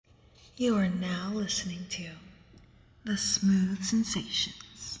You are now listening to the smooth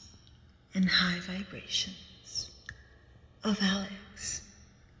sensations and high vibrations of Alex,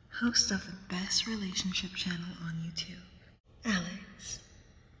 host of the best relationship channel on YouTube. Alex,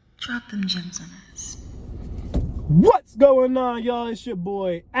 drop them gems on us. What's going on, y'all? It's your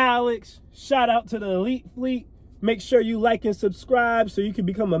boy Alex. Shout out to the Elite Fleet. Make sure you like and subscribe so you can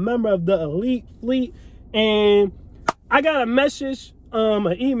become a member of the Elite Fleet. And I got a message,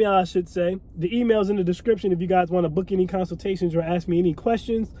 an email I should say. The email's in the description if you guys want to book any consultations or ask me any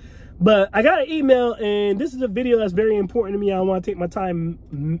questions. But I got an email, and this is a video that's very important to me. I want to take my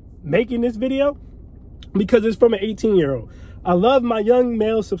time making this video because it's from an 18-year-old. I love my young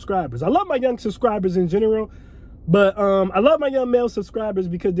male subscribers. I love my young subscribers in general. But I love my young male subscribers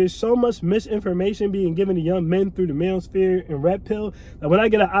because there's so much misinformation being given to young men through the male sphere and red pill that when I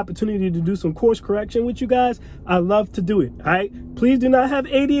get an opportunity to do some course correction with you guys, I love to do it. All right. Please do not have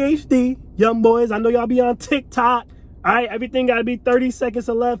ADHD, young boys. I know y'all be on TikTok. All right. Everything got to be 30 seconds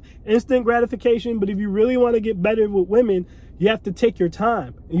or less, instant gratification. But if you really want to get better with women, you have to take your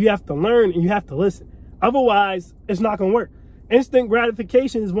time and you have to learn and you have to listen. Otherwise, it's not going to work. Instant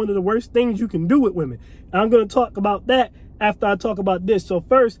gratification is one of the worst things you can do with women. And I'm going to talk about that after I talk about this. So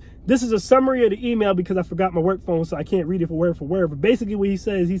first, this is a summary of the email because I forgot my work phone, so I can't read it for word. But basically what he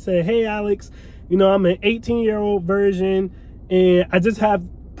says, he said, hey, Alex, you know, I'm an 18-year-old virgin and I just have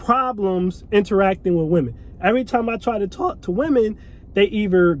problems interacting with women. Every time I try to talk to women, they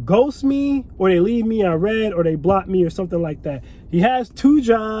either ghost me or they leave me on red or they block me or something like that. He has 2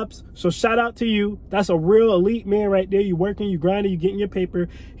 jobs, so shout out to you. That's a real elite man right there. You working, you grinding, you getting your paper.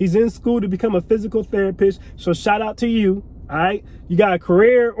 He's in school to become a physical therapist, so shout out to you, all right? You got a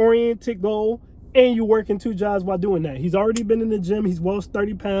career-oriented goal, and you working 2 jobs while doing that. He's already been in the gym. He's lost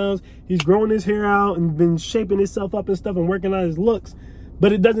 30 pounds. He's growing his hair out and been shaping himself up and stuff and working on his looks.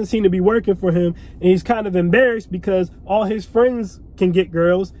 But it doesn't seem to be working for him. And he's kind of embarrassed because all his friends can get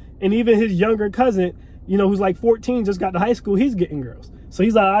girls. And even his younger cousin, you know, who's like 14, just got to high school, he's getting girls. So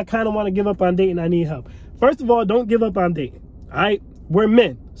he's like, I kind of want to give up on dating. I need help. First of all, don't give up on dating. All right. We're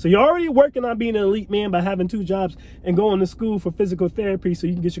men. So you're already working on being an elite man by having 2 jobs and going to school for physical therapy so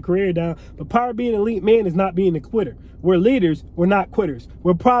you can get your career down. But part of being an elite man is not being a quitter. We're leaders. We're not quitters.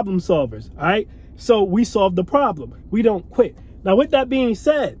 We're problem solvers. All right. So we solve the problem. We don't quit. Now, with that being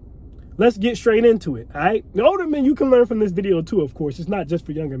said, let's get straight into it, all right? The older men, you can learn from this video too, of course. It's not just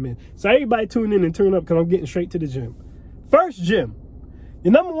for younger men. So everybody tune in and turn up because I'm getting straight to the gym. First, gym.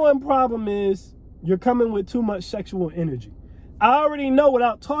 Your number 1 problem is you're coming with too much sexual energy. I already know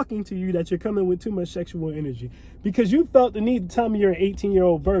without talking to you that you're coming with too much sexual energy because you felt the need to tell me you're an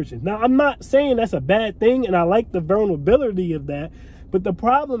 18-year-old virgin. Now, I'm not saying that's a bad thing, and I like the vulnerability of that. But the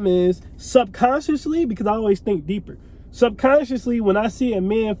problem is subconsciously, because I always think deeper. Subconsciously, when I see a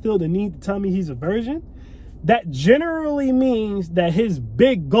man feel the need to tell me he's a virgin, that generally means that his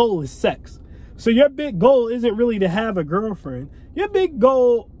big goal is sex. So your big goal isn't really to have a girlfriend. Your big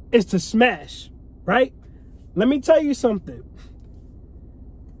goal is to smash, right? Let me tell you something.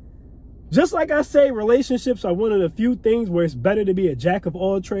 Just like I say, relationships are one of the few things where it's better to be a jack of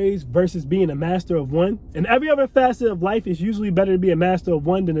all trades versus being a master of one. And every other facet of life is usually better to be a master of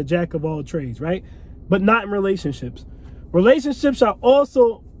one than a jack of all trades, right? But not in relationships. Relationships are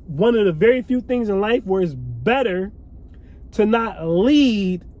also one of the very few things in life where it's better to not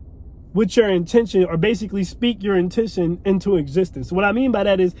lead with your intention or basically speak your intention into existence. What I mean by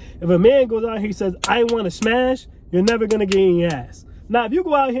that is if a man goes out here and says, I want to smash, you're never going to get any ass. Now, if you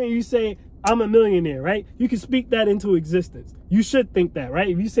go out here and you say, I'm a millionaire, right? You can speak that into existence. You should think that, right?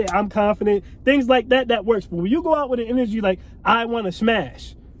 If you say, I'm confident, things like that, that works. But when you go out with an energy like, I want to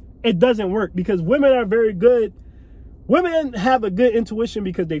smash, it doesn't work because women are very good. Women have a good intuition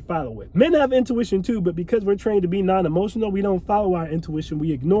because they follow it. Men have intuition too, but because we're trained to be non-emotional, we don't follow our intuition.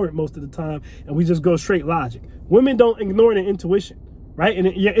 We ignore it most of the time, and we just go straight logic. Women don't ignore their intuition, right?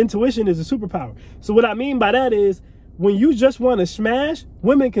 And your intuition is a superpower. So what I mean by that is when you just want to smash,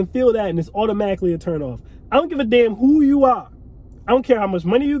 women can feel that, and it's automatically a turn off. I don't give a damn who you are. I don't care how much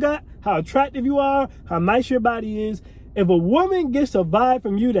money you got, how attractive you are, how nice your body is. If a woman gets a vibe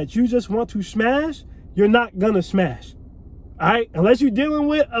from you that you just want to smash, you're not going to smash. All right? Unless you're dealing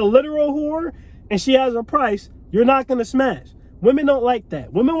with a literal whore and she has a price, you're not going to smash. Women don't like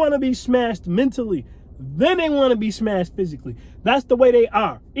that. Women want to be smashed mentally. Then they want to be smashed physically. That's the way they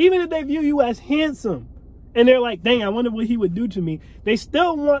are. Even if they view you as handsome and they're like, dang, I wonder what he would do to me. They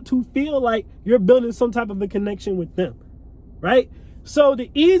still want to feel like you're building some type of a connection with them. Right? So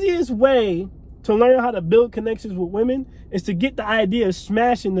the easiest way to learn how to build connections with women is to get the idea of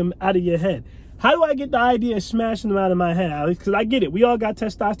smashing them out of your head. How do I get the idea of smashing them out of my head, Alex? Because I get it. We all got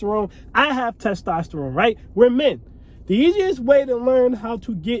testosterone. I have testosterone, right? We're men. The easiest way to learn how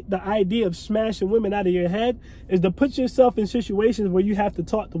to get the idea of smashing women out of your head is to put yourself in situations where you have to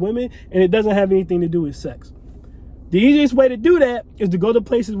talk to women and it doesn't have anything to do with sex. The easiest way to do that is to go to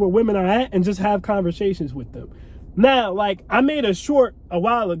places where women are at and just have conversations with them. Now, like, I made a short a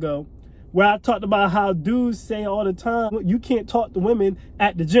while ago where I talked about how dudes say all the time, you can't talk to women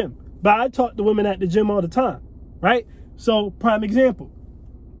at the gym. But I talk to women at the gym all the time, right? So, prime example.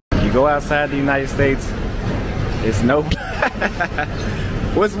 You go outside the United States, it's no...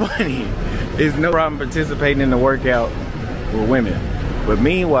 What's funny is no problem participating in the workout with women. But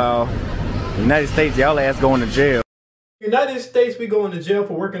meanwhile, the United States, y'all ass going to jail. United States, we going to jail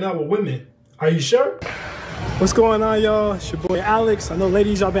for working out with women. Are you sure? What's going on, y'all? It's your boy Alex. I know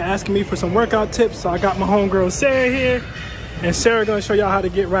ladies, y'all been asking me for some workout tips, so I got my homegirl Sarah here, and Sarah gonna show y'all how to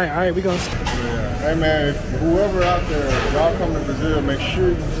get right. All right, we gonna. Yeah. Hey man, if whoever out there, y'all come to Brazil, make sure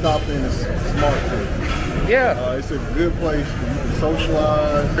you stop in the Smart Fit. Yeah. It's a good place for you to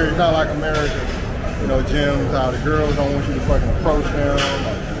socialize. It's not like America, you know, gyms, how the girls don't want you to fucking approach them.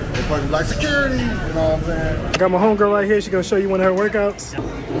 They fucking like security, you know what I'm saying? I got my homegirl right here. She gonna show you one of her workouts.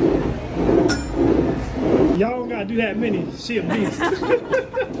 Y'all don't gotta do that many. She a beast.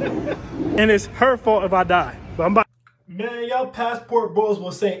 And it's her fault if I die. But I'm about. Man, y'all passport bros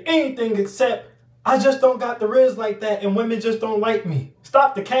will say anything except I just don't got the RIZZ like that and women just don't like me.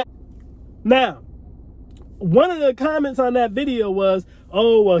 Stop the cat. Now, one of the comments on that video was,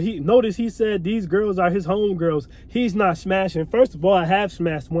 oh, well, he said these girls are his homegirls. He's not smashing. First of all, I have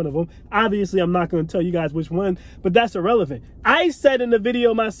smashed one of them. Obviously, I'm not going to tell you guys which one, but that's irrelevant. I said in the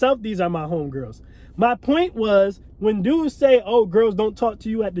video myself, these are my homegirls. My point was, when dudes say, oh, girls don't talk to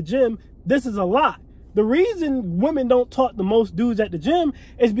you at the gym, this is a lie. The reason women don't talk to most dudes at the gym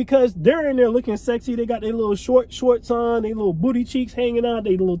is because they're in there looking sexy. They got their little shorts on, their little booty cheeks hanging out,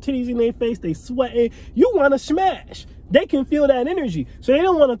 their little titties in their face, they sweating. You want to smash. They can feel that energy. So they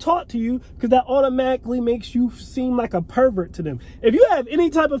don't want to talk to you because that automatically makes you seem like a pervert to them. If you have any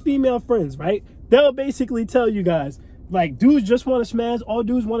type of female friends, right, they'll basically tell you guys, like, dudes just want to smash. All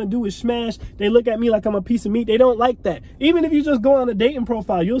dudes want to do is smash. They look at me like I'm a piece of meat. They don't like that. Even if you just go on a dating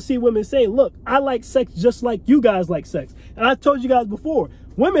profile, you'll see women say, look, I like sex just like you guys like sex. And I told you guys before,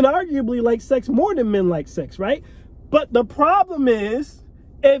 women arguably like sex more than men like sex, right? But the problem is,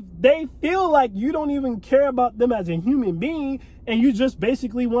 if they feel like you don't even care about them as a human being and you just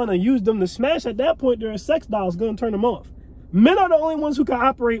basically want to use them to smash, at that point, they're a sex doll. It's going to turn them off. Men are the only ones who can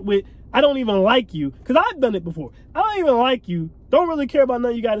operate with, I don't even like you, because I've done it before. I don't even like you. Don't really care about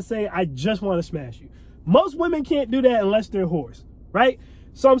nothing you got to say. I just want to smash you. Most women can't do that unless they're whores, right?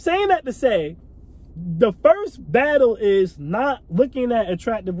 So I'm saying that to say, the first battle is not looking at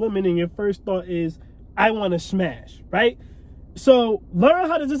attractive women and your first thought is, I want to smash, right? So learn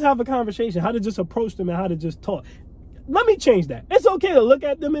how to just have a conversation, how to just approach them and how to just talk. Let me change that. It's okay to look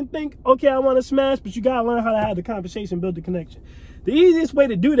at them and think, okay, I want to smash, but you got to learn how to have the conversation, build the connection. The easiest way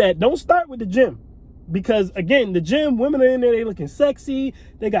to do that, don't start with the gym. Because, again, the gym, women are in there, they looking sexy.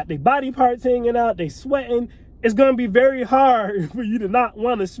 They got their body parts hanging out. They sweating. It's going to be very hard for you to not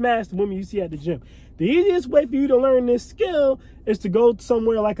want to smash the women you see at the gym. The easiest way for you to learn this skill is to go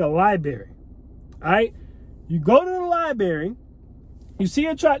somewhere like a library. All right? You go to the library. You see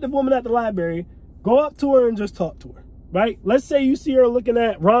an attractive woman at the library. Go up to her and just talk to her. Right? Let's say you see her looking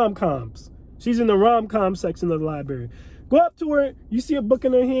at rom-coms. She's in the rom-com section of the library. Go up to her, you see a book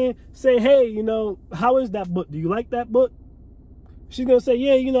in her hand, say, hey, you know, how is that book? Do you like that book? She's going to say,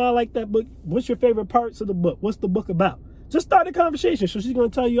 yeah, you know, I like that book. What's your favorite parts of the book? What's the book about? Just start a conversation. So she's going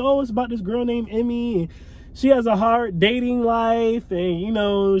to tell you, oh, it's about this girl named Emmy, and she has a hard dating life, and, you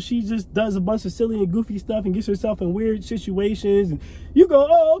know, she just does a bunch of silly and goofy stuff and gets herself in weird situations. And you go,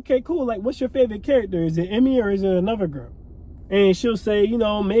 oh, okay, cool. Like, what's your favorite character? Is it Emmy or is it another girl? And she'll say, you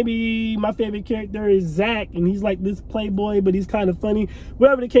know, maybe my favorite character is Zach, and he's like this playboy, but he's kind of funny,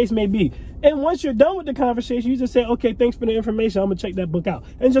 whatever the case may be. And once you're done with the conversation, you just say, okay, thanks for the information. I'm going to check that book out,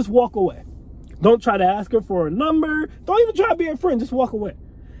 and just walk away. Don't try to ask her for a number. Don't even try to be a friend. Just walk away.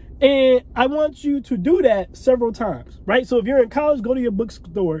 And I want you to do that several times, right? So if you're in college, go to your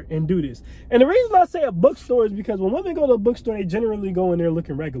bookstore and do this. And the reason I say a bookstore is because when women go to a bookstore, they generally go in there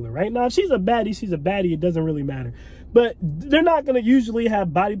looking regular, right? Now, if she's a baddie, she's a baddie. It doesn't really matter. But they're not going to usually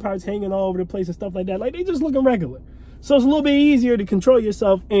have body parts hanging all over the place and stuff like that. Like, they just looking regular. So it's a little bit easier to control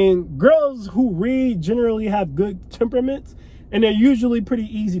yourself. And girls who read generally have good temperaments, and they're usually pretty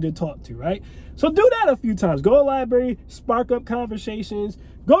easy to talk to, right? So do that a few times. Go to a library, spark up conversations.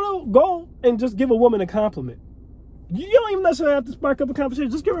 Go and just give a woman a compliment. You don't even necessarily have to spark up a conversation.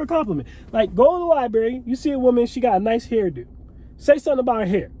 Just give her a compliment. Like, go to the library. You see a woman, she got a nice hairdo. Say something about her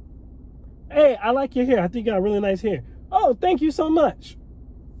hair. Hey, I like your hair. I think you got really nice hair. Oh, thank you so much.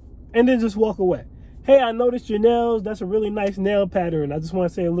 And then just walk away. Hey, I noticed your nails. That's a really nice nail pattern. I just want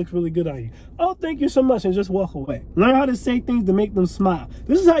to say it looks really good on you. Oh, thank you so much. And just walk away. Learn how to say things to make them smile.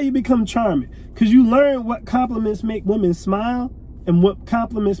 This is how you become charming. Because you learn what compliments make women smile and what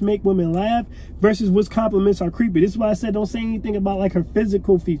compliments make women laugh versus what compliments are creepy. This is why I said don't say anything about like her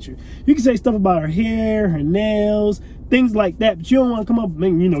physical feature. You can say stuff about her hair, her nails, things like that, but you don't want to come up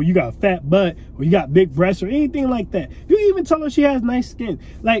and, you know, you got a fat butt or you got big breasts or anything like that. You can even tell her she has nice skin.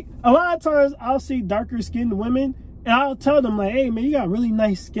 Like, a lot of times I'll see darker skinned women and I'll tell them like, hey man, you got really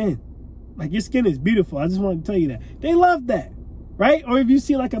nice skin. Like, your skin is beautiful. I just want to tell you that. They love that, right? Or if you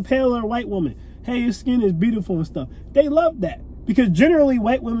see like a paler white woman, hey, your skin is beautiful and stuff. They love that. Because generally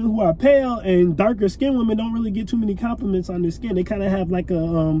white women who are pale and darker skinned women don't really get too many compliments on their skin. They kind of have like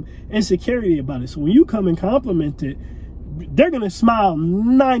a insecurity about it. So when you come and compliment it, they're going to smile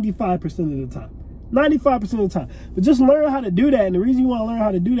 95% of the time. 95% of the time. But just learn how to do that. And the reason you want to learn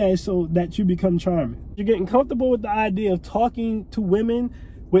how to do that is so that you become charming. You're getting comfortable with the idea of talking to women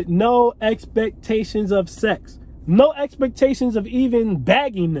with no expectations of sex. No expectations of even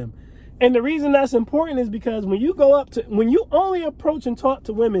bagging them. And the reason that's important is because when you only approach and talk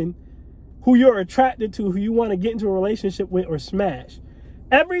to women who you're attracted to, who you want to get into a relationship with or smash,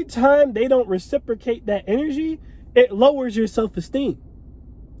 every time they don't reciprocate that energy, it lowers your self-esteem.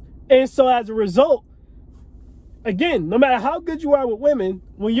 And so as a result, again, no matter how good you are with women,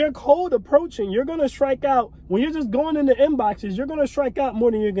 when you're cold approaching, you're going to strike out. When you're just going in the inboxes, you're going to strike out more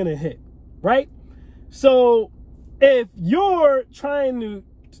than you're going to hit, right? So if you're trying to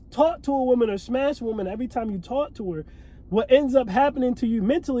talk to a woman or smash a woman every time you talk to her, what ends up happening to you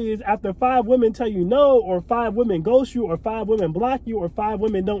mentally is after 5 women tell you no, or 5 women ghost you, or 5 women block you, or 5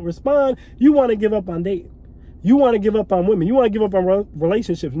 women don't respond, you want to give up on dating. You want to give up on women. You want to give up on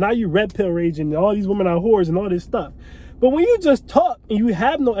relationships. Now you red pill raging and all these women are whores and all this stuff. But when you just talk and you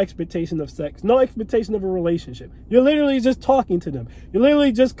have no expectation of sex, no expectation of a relationship, you're literally just talking to them. You're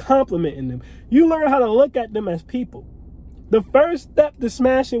literally just complimenting them. You learn how to look at them as people. The first step to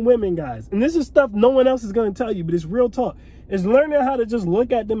smashing women, guys, and this is stuff no one else is going to tell you, but it's real talk, is learning how to just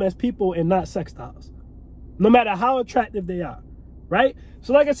look at them as people and not sex dolls, no matter how attractive they are, right?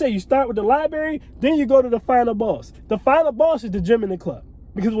 So like I said, you start with the library, then you go to the final boss. The final boss is the gym and the club.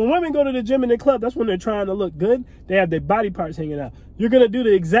 Because when women go to the gym and the club, that's when they're trying to look good. They have their body parts hanging out. You're going to do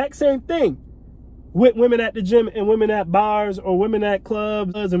the exact same thing with women at the gym and women at bars or women at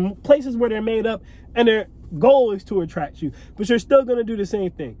clubs and places where they're made up and their goal is to attract you. But you're still going to do the same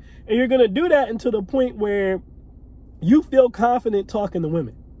thing. And you're going to do that until the point where you feel confident talking to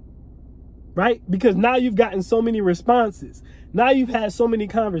women, right? Because now you've gotten so many responses. Now you've had so many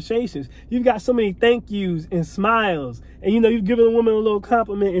conversations. You've got so many thank yous and smiles. And, you know, you've given a woman a little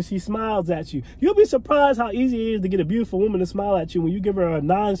compliment and she smiles at you. You'll be surprised how easy it is to get a beautiful woman to smile at you when you give her a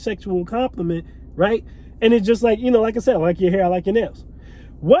non-sexual compliment, right? And it's just like, you know, like I said, I like your hair, I like your nails.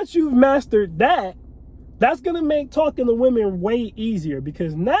 Once you've mastered that, that's going to make talking to women way easier,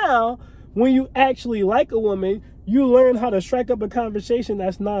 because now when you actually like a woman, you learn how to strike up a conversation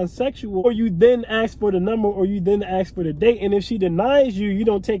that's non-sexual, or you then ask for the number, or you then ask for the date. And if she denies you, you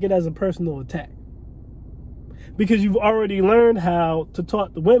don't take it as a personal attack, because you've already learned how to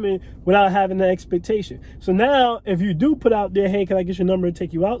talk to women without having that expectation. So now if you do put out there, hey, can I get your number and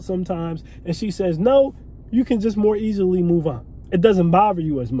take you out sometimes, and she says no, you can just more easily move on. It doesn't bother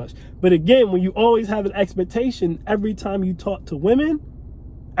you as much. But again, when you always have an expectation every time you talk to women,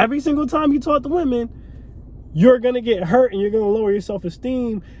 every single time you talk to women, you're going to get hurt and you're going to lower your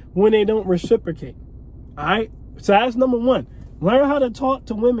self-esteem when they don't reciprocate. All right? So that's number 1. Learn how to talk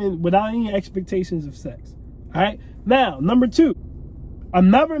to women without any expectations of sex. All right? Now, number 2,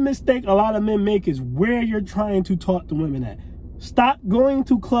 another mistake a lot of men make is where you're trying to talk to women at. Stop going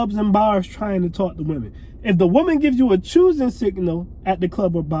to clubs and bars trying to talk to women. If the woman gives you a choosing signal at the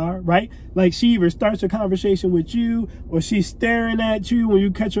club or bar, right? Like she either starts a conversation with you, or she's staring at you when you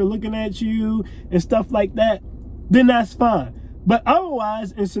catch her looking at you and stuff like that, then that's fine. But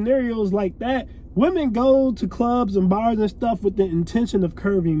otherwise, in scenarios like that, women go to clubs and bars and stuff with the intention of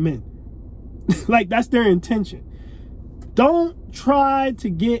curving men. Like, that's their intention. Don't try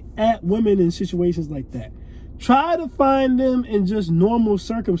to get at women in situations like that. Try to find them in just normal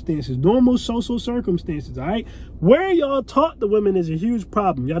circumstances, normal social circumstances, all right? Where y'all talk to women is a huge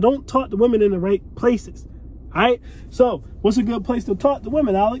problem. Y'all don't talk to women in the right places, all right? So what's a good place to talk to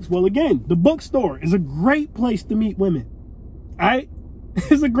women, Alex? Well, again, the bookstore is a great place to meet women, all right?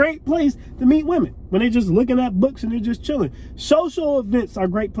 It's a great place to meet women when they're just looking at books and they're just chilling. Social events are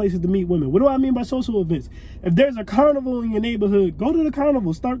great places to meet women. What do I mean by social events? If there's a carnival in your neighborhood, go to the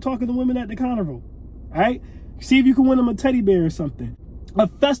carnival. Start talking to women at the carnival. All right? See if you can win them a teddy bear or something. A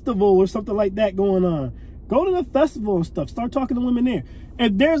festival or something like that going on. Go to the festival and stuff. Start talking to women there.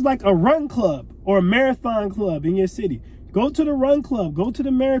 If there's like a run club or a marathon club in your city, go to the run club. Go to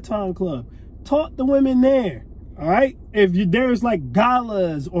the marathon club. Talk to women there. All right? If there's like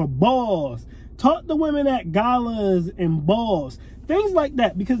galas or balls, talk to women at galas and balls. Things like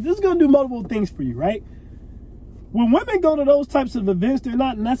that, because this is going to do multiple things for you, right? When women go to those types of events, they're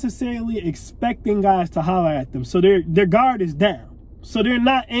not necessarily expecting guys to holler at them. So their guard is down. So they're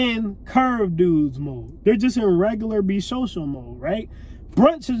not in curve dudes mode. They're just in regular be social mode, right?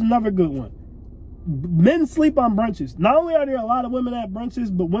 Brunch is another good one. Men sleep on brunches. Not only are there a lot of women at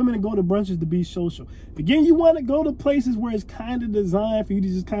brunches, but women go to brunches to be social. Again, you want to go to places where it's kind of designed for you to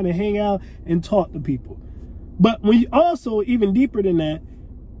just kind of hang out and talk to people. But when you also, even deeper than that,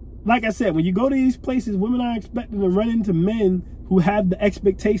 like I said, when you go to these places, women are expecting to run into men who have the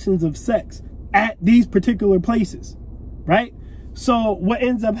expectations of sex at these particular places, right? So what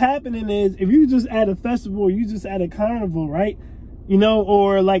ends up happening is, if you just at a festival, or you just at a carnival, right? You know,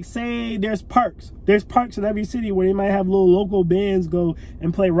 or like say there's parks. There's parks in every city where they might have little local bands go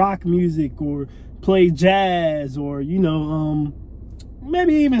and play rock music or play jazz or, you know,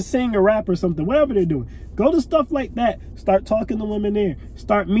 maybe even sing or rap or something, whatever they're doing. Go to stuff like that. Start talking to women there.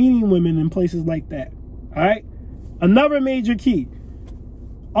 Start meeting women in places like that. All right. Another major key.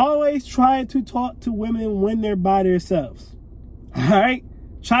 Always try to talk to women when they're by themselves. All right.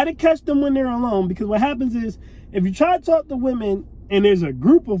 Try to catch them when they're alone, because what happens is, if you try to talk to women and there's a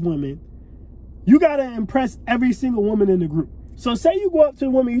group of women, you got to impress every single woman in the group. So say you go up to a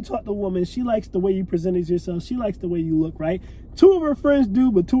woman, you talk to a woman, she likes the way you presented yourself, she likes the way you look, right? 2 of her friends do,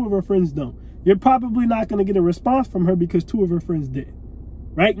 but 2 of her friends don't. You're probably not going to get a response from her because 2 of her friends did,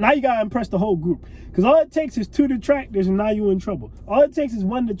 right? Now you got to impress the whole group, because all it takes is 2 detractors and now you're in trouble. All it takes is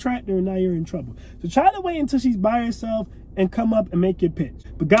 1 detractor and now you're in trouble. So try to wait until she's by herself and come up and make your pitch.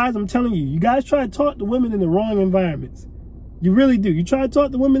 But guys, I'm telling you, you guys try to talk to women in the wrong environments. You really do. You try to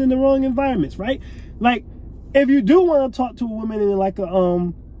talk to women in the wrong environments, right? Like, if you do want to talk to a woman in like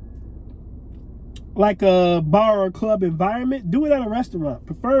a bar or club environment, do it at a restaurant.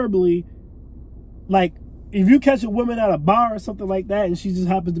 Preferably, like, if you catch a woman at a bar or something like that and she just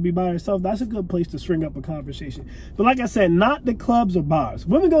happens to be by herself, that's a good place to string up a conversation. But like I said, not the clubs or bars.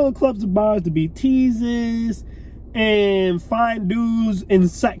 Women go to clubs or bars to be teases and find dudes in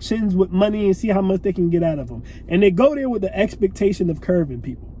sections with money and see how much they can get out of them. And they go there with the expectation of curving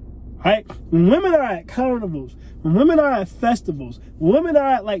people, right? When women are at carnivals, when women are at festivals, when women are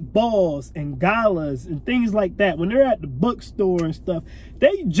at like balls and galas and things like that, when they're at the bookstore and stuff,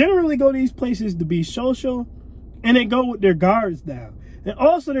 they generally go to these places to be social, and they go with their guards down. And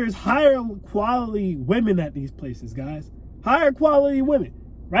also there's higher quality women at these places, guys. Higher quality women.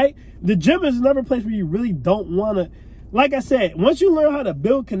 Right? The gym is another place where you really don't want to, like I said, once you learn how to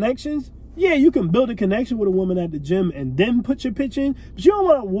build connections, yeah, you can build a connection with a woman at the gym and then put your pitch in, but you don't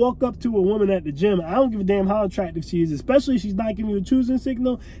want to walk up to a woman at the gym. I don't give a damn how attractive she is, especially if she's not giving you a choosing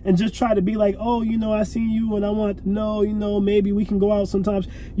signal, and just try to be like, oh, you know, I seen you and I want to know, you know, maybe we can go out sometimes.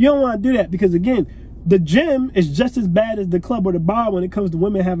 You don't want to do that, because again, the gym is just as bad as the club or the bar when it comes to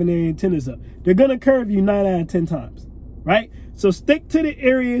women having their antennas up. They're going to curve you 9 out of 10 times, right? So stick to the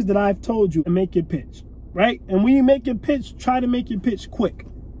areas that I've told you and make your pitch, right? And when you make your pitch, try to make your pitch quick,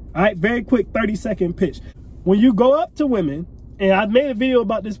 all right? Very quick, 30-second pitch. When you go up to women, and I've made a video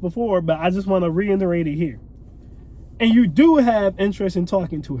about this before, but I just want to reiterate it here, and you do have interest in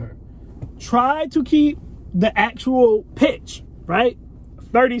talking to her, try to keep the actual pitch, right?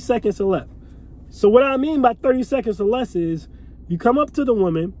 30 seconds or less. So what I mean by 30 seconds or less is, you come up to the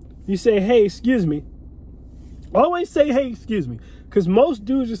woman, you say, hey, excuse me. Always say, hey, excuse me. Because most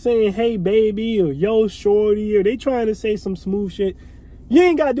dudes are saying, hey, baby, or yo, shorty, or they trying to say some smooth shit. You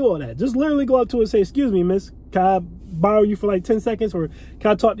ain't got to do all that. Just literally go up to her and say, excuse me, miss, can I borrow you for like 10 seconds? Or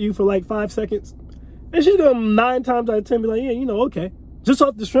can I talk to you for like 5 seconds? And she's going to 9 times out of 10 be like, yeah, you know, okay. Just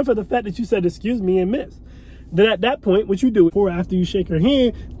off the strength of the fact that you said, excuse me, and miss. Then at that point, what you do, before after you shake her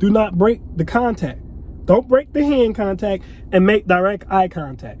hand, do not break the contact. Don't break the hand contact and make direct eye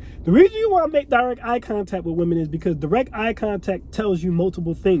contact. The reason you want to make direct eye contact with women is because direct eye contact tells you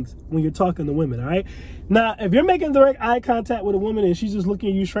multiple things when you're talking to women, all right? Now, if you're making direct eye contact with a woman and she's just looking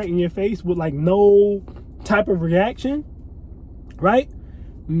at you straight in your face with like no type of reaction, right?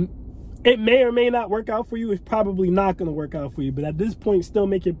 It may or may not work out for you. It's probably not going to work out for you. But at this point, still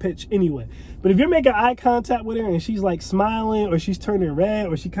make your pitch anyway. But if you're making eye contact with her and she's like smiling, or she's turning red,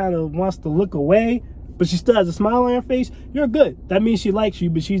 or she kind of wants to look away, but she still has a smile on her face, you're good. That means she likes you,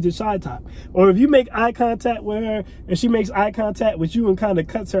 but she's the shy type. Or if you make eye contact with her and she makes eye contact with you and kind of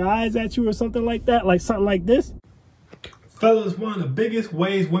cuts her eyes at you or something like that, like something like this. Fellas, one of the biggest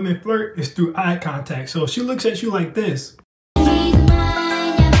ways women flirt is through eye contact. So if she looks at you like this,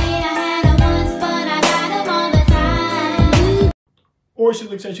 or she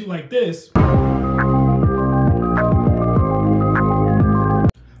looks at you like this,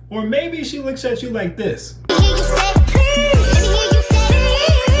 or maybe she looks at you like this.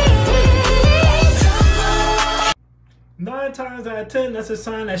 9 times out of 10, that's a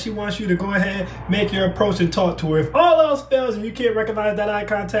sign that she wants you to go ahead, make your approach and talk to her. If all else fails and you can't recognize that eye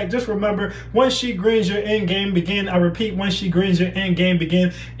contact, just remember, once she grins, your end game begin. I repeat, once she grins, your end game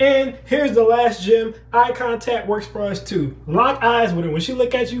begin. And here's the last gem. Eye contact works for us too. Lock eyes with her. When she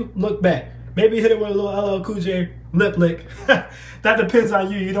look at you, look back. Maybe hit her with a little LL Cool J lip lick. That depends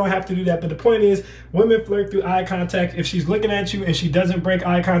on you. You don't have to do that. But the point is, women flirt through eye contact. If she's looking at you and she doesn't break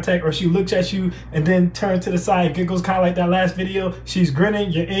eye contact, or she looks at you and then turns to the side, giggles kind of like that last video, she's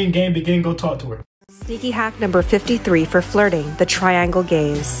grinning, your end game begin, go talk to her. Sneaky hack number 53 for flirting, the triangle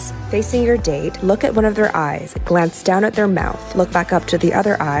gaze. Facing your date, look at one of their eyes, glance down at their mouth, look back up to the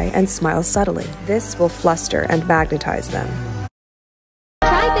other eye, and smile subtly. This will fluster and magnetize them.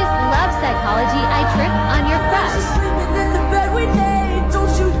 Try this love psychology I trip on your crush.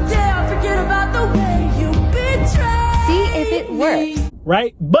 See if it works.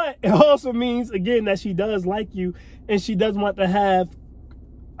 Right? But it also means, again, that she does like you and she does want to have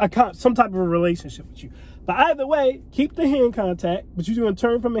some type of a relationship with you. But either way, keep the hand contact, but you're going to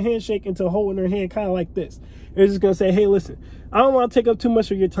turn from a handshake into holding her hand kind of like this. You're just going to say, hey, listen, I don't want to take up too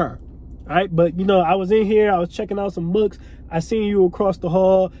much of your time. All right, but you know, I was in here, I was checking out some books, I seen you across the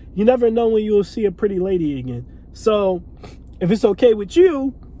hall. You never know when you'll see a pretty lady again. So if it's okay with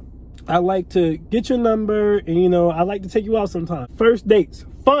you, I like to get your number, and you know, I like to take you out sometime. First dates,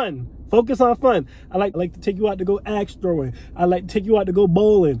 fun, focus on fun. I like to take you out to go axe throwing. I like to take you out to go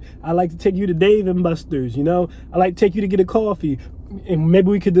bowling. I like to take you to Dave and Buster's, you know. I like to take you to get a coffee, and maybe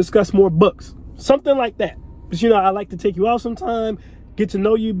we could discuss more books, something like that. But you know, I like to take you out sometime, get to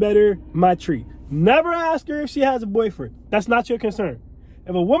know you better, my treat. Never ask her if she has a boyfriend. That's not your concern.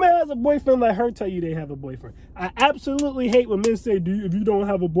 If a woman has a boyfriend, let her tell you they have a boyfriend. I absolutely hate when men say, if you don't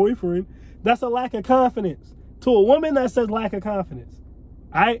have a boyfriend, that's a lack of confidence. To a woman, that says lack of confidence.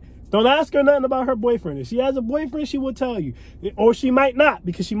 All right? Don't ask her nothing about her boyfriend. If she has a boyfriend, she will tell you. Or she might not,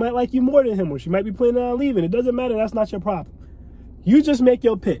 because she might like you more than him, or she might be planning on leaving. It doesn't matter. That's not your problem. You just make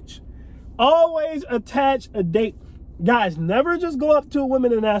your pitch. Always attach a date. Guys, never just go up to a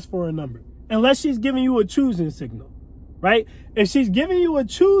woman and ask for a number, unless she's giving you a choosing signal, right? If she's giving you a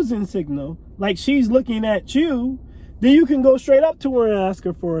choosing signal, like she's looking at you, then you can go straight up to her and ask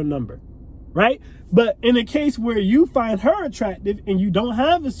her for a number, right? But in a case where you find her attractive and you don't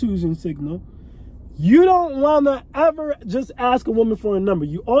have a choosing signal, you don't want to ever just ask a woman for a number.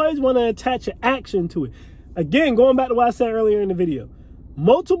 You always want to attach an action to it. Again, going back to what I said earlier in the video,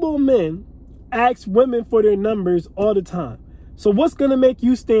 multiple men ask women for their numbers all the time. So what's going to make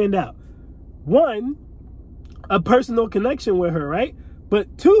you stand out? One, a personal connection with her, right?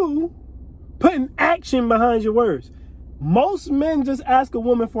 But two, putting action behind your words. Most men just ask a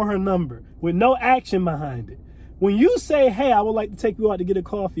woman for her number with no action behind it. When you say, hey, I would like to take you out to get a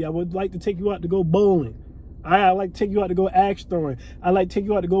coffee. I would like to take you out to go bowling. I'd like to take you out to go axe throwing. I'd like to take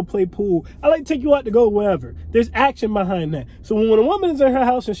you out to go play pool. I'd like to take you out to go wherever. There's action behind that. So when a woman is in her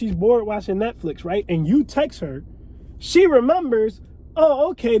house and she's bored watching Netflix, right? And you text her, she remembers, oh,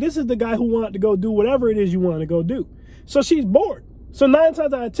 okay, this is the guy who wanted to go do whatever it is you want to go do. So she's bored. So 9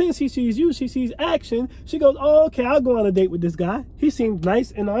 times out of 10, she sees you, she sees action. She goes, oh, okay, I'll go on a date with this guy. He seems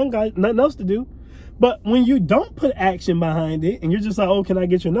nice and I ain't got nothing else to do. But when you don't put action behind it and you're just like, oh, can I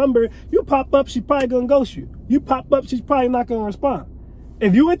get your number? You pop up, she's probably going to ghost you. You pop up, she's probably not going to respond.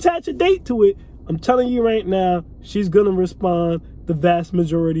 If you attach a date to it, I'm telling you right now, she's going to respond the vast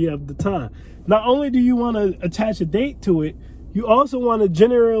majority of the time. Not only do you want to attach a date to it, you also want to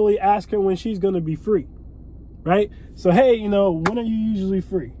generally ask her when she's going to be free, right? So, hey, you know, when are you usually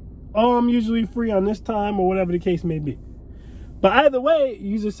free? Oh, I'm usually free on this time, or whatever the case may be. But either way,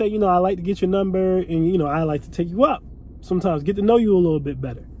 you just say, you know, I like to get your number and, you know, I like to take you out. Sometimes get to know you a little bit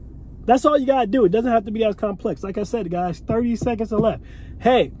better. That's all you got to do. It doesn't have to be as complex. Like I said, guys, 30 seconds or left.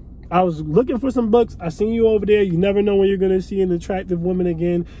 Hey, I was looking for some books. I seen you over there. You never know when you're going to see an attractive woman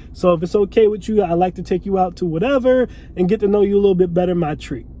again. So if it's okay with you, I like to take you out to whatever and get to know you a little bit better, my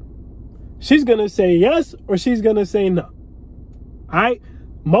treat. she's going to say yes or she's going to say no. All right?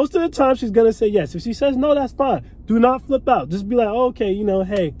 Most of the time, she's going to say yes. If she says no, that's fine. Do not flip out. Just be like, oh, okay, you know,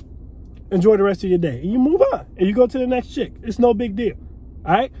 hey, enjoy the rest of your day. And you move on. And you go to the next chick. It's no big deal.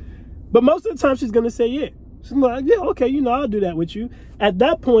 All right? But most of the time, she's going to say yeah. She's like, yeah, okay, you know, I'll do that with you. At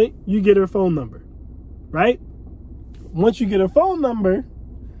that point, you get her phone number. Right? Once you get her phone number,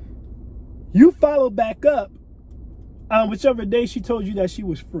 you follow back up on whichever day she told you that she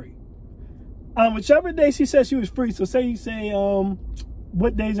was free. On whichever day she said she was free. So say you say,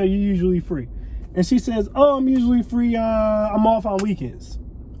 what days are you usually free? And she says, oh, I'm usually free. I'm off on weekends.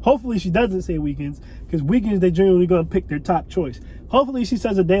 Hopefully she doesn't say weekends, because weekends, they generally going to pick their top choice. Hopefully she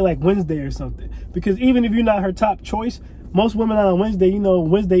says a day like Wednesday or something, because even if you're not her top choice, most women on Wednesday, you know,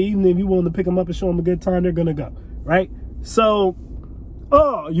 Wednesday evening, if you willing to pick them up and show them a good time, they're going to go, right? So,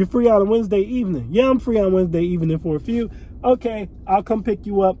 oh, you're free on a Wednesday evening. Yeah, I'm free on Wednesday evening for a few. Okay, I'll come pick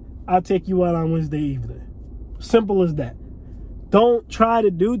you up. I'll take you out on Wednesday evening. Simple as that. Don't try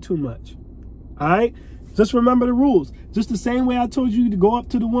to do too much. All right? Just remember the rules. Just the same way I told you to go up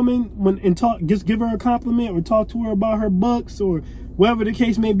to the woman and talk, just give her a compliment or talk to her about her books or whatever the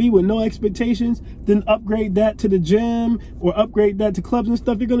case may be with no expectations, then upgrade that to the gym or upgrade that to clubs and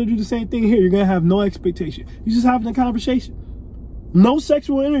stuff. You're going to do the same thing here. You're going to have no expectation. You're just having a conversation. No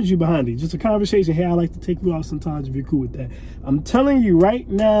sexual energy behind it. Just a conversation. Hey, I like to take you out sometimes if you're cool with that. I'm telling you right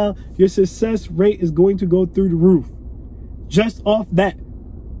now, your success rate is going to go through the roof. Just off that.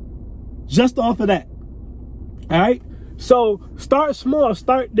 Just off of that. All right? So start small.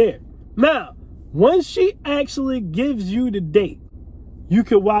 Start there. Now, once she actually gives you the date, you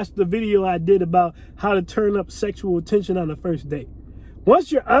can watch the video I did about how to turn up sexual attention on the first date.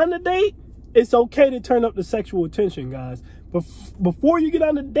 Once you're on the date, it's okay to turn up the sexual attention, guys. But before you get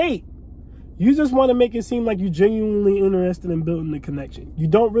on the date, you just want to make it seem like you're genuinely interested in building the connection. You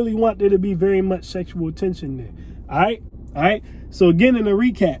don't really want there to be very much sexual attention there. All right? All right? So again, in a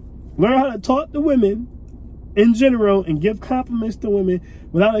recap, learn how to talk to women in general and give compliments to women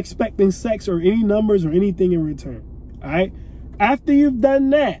without expecting sex or any numbers or anything in return. All right? After you've done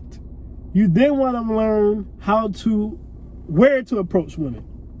that, you then want to learn where to approach women.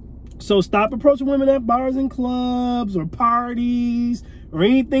 So stop approaching women at bars and clubs or parties or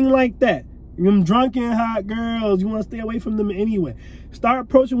anything like that. Them drunken hot girls, you want to stay away from them anyway. Start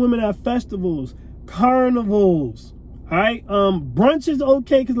approaching women at festivals, carnivals. All right, brunch is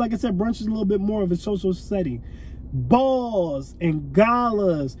okay because, like I said, brunch is a little bit more of a social setting. Balls and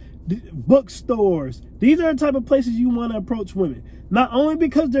galas, bookstores. These are the type of places you want to approach women. Not only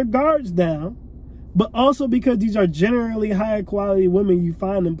because they're guards down, but also because these are generally higher quality women you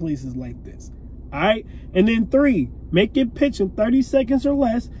find in places like this. All right, and then 3, make your pitch in 30 seconds or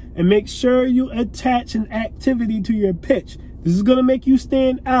less, and make sure you attach an activity to your pitch. This is gonna make you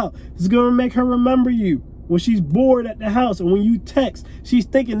stand out. This is gonna make her remember you. When she's bored at the house and when you text, she's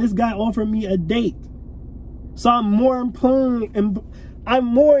thinking this guy offered me a date. So I'm more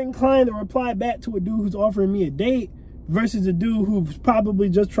inclined to reply back to a dude who's offering me a date versus a dude who's probably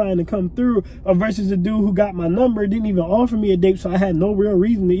just trying to come through, or versus a dude who got my number, didn't even offer me a date, so I had no real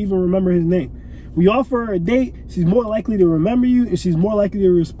reason to even remember his name. When you offer her a date, she's more likely to remember you and she's more likely to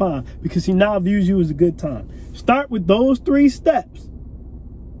respond because she now views you as a good time. Start with those 3 steps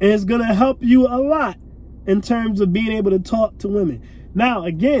and it's gonna help you a lot in terms of being able to talk to women. Now,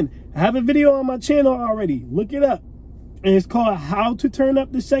 again, I have a video on my channel already. Look it up. And it's called How to Turn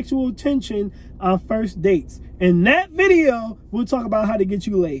Up the Sexual Attention on First Dates. In that video, we'll talk about how to get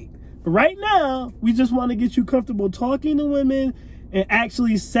you laid. But right now, we just want to get you comfortable talking to women and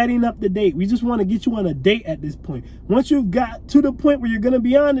actually setting up the date. We just want to get you on a date at this point. Once you've got to the point where you're going to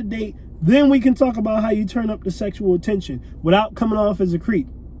be on the date, then we can talk about how you turn up the sexual attention without coming off as a creep.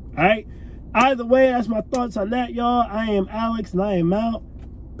 All right? Either way, that's my thoughts on that, y'all. I am Alex, and I am out.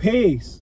 Peace.